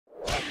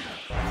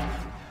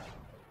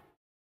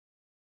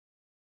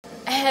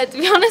To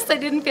be honest, I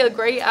didn't feel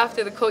great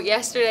after the cut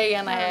yesterday,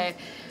 and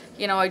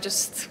you know, I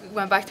just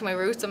went back to my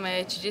roots. I'm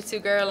a jiu-jitsu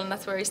girl, and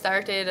that's where I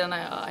started, and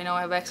I know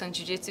I have excellent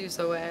jiu-jitsu,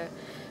 so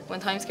when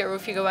times get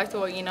rough, you go back to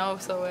what you know.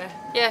 So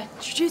yeah,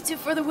 jiu-jitsu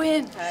for the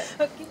win.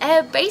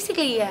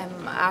 Basically,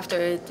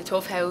 after the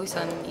tough house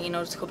and, you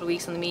know, just a couple of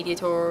weeks on the media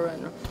tour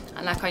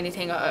and that kind of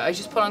thing, I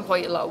just put on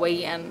quite a lot of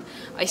weight, and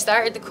I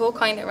started the cut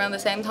kind of around the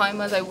same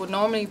time as I would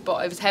normally, but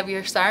I was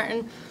heavier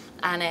starting,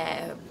 and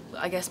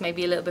I guess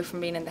maybe a little bit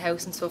from being in the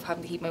house and stuff,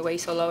 having to keep my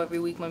weight so low every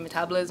week, my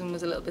metabolism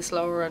was a little bit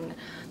slower, and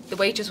the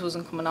weight just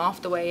wasn't coming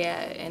off the way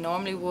it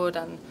normally would.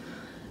 And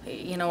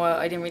you know,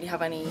 I didn't really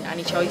have any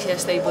choice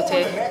yesterday but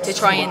to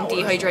try and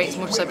dehydrate as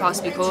much as I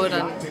possibly could,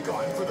 and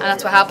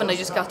that's what happened. I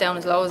just got down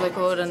as low as I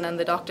could, and then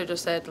the doctor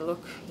just said,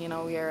 look, you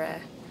know, you're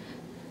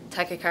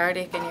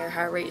tachycardic and your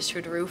heart rate is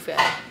through the roof.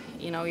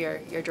 You know,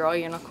 you're dry,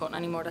 you're not cutting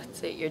anymore,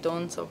 that's it, you're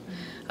done. So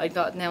I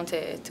got down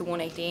to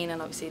 118,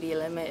 and obviously the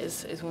limit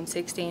is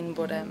 116,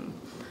 but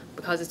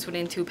because it's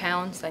within 2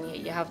 pounds, then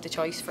you have the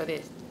choice for to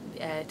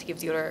give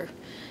the other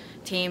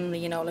team,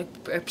 you know, like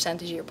a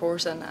percentage of your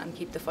purse and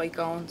keep the fight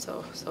going.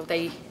 So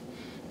they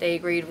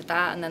agreed with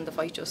that, and then the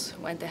fight just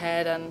went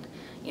ahead, and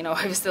you know,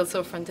 I was still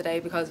suffering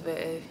today because of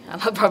it,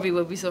 and I probably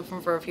will be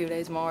suffering for a few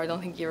days more. I don't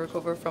think you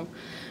recover from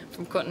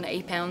cutting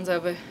 8 pounds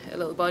out of a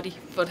little body,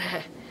 but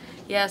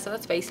yeah, so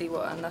that's basically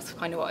and that's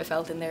kind of what I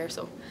felt in there.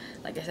 So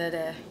like I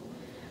said,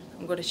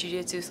 I'm good at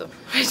jiu-jitsu, so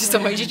I just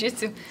done my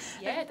jiu-jitsu.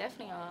 Yeah,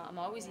 definitely, I'm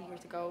always eager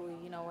to go.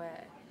 You know,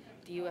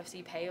 the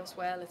UFC pay us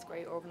well, it's a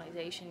great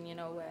organisation, you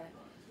know.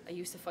 I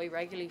used to fight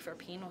regularly for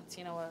peanuts,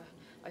 you know.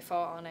 I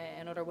fought on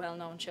another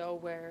well-known show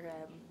where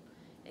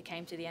it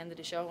came to the end of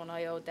the show and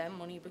I owed them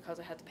money because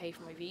I had to pay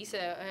for my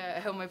visa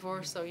out of my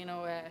purse. So, you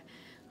know,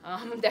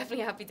 I'm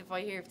definitely happy to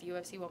fight here if the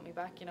UFC want me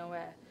back, you know.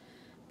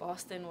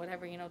 Boston,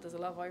 whatever, you know, there's a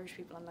lot of Irish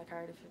people on that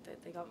card.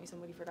 If they got me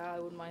somebody for that, I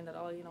wouldn't mind at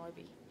all, you know. I'd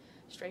be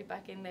straight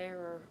back in there,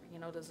 or, you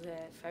know, there's a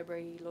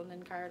February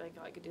London card,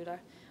 I could do that.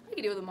 I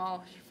could do them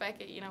all,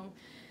 feck it, you know.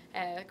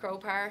 Crow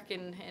Park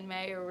in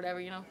May or whatever,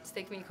 you know,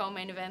 stick me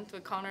co-main event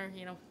with Conor,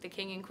 you know, the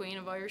king and queen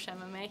of Irish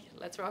MMA.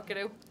 Let's rock it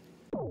out.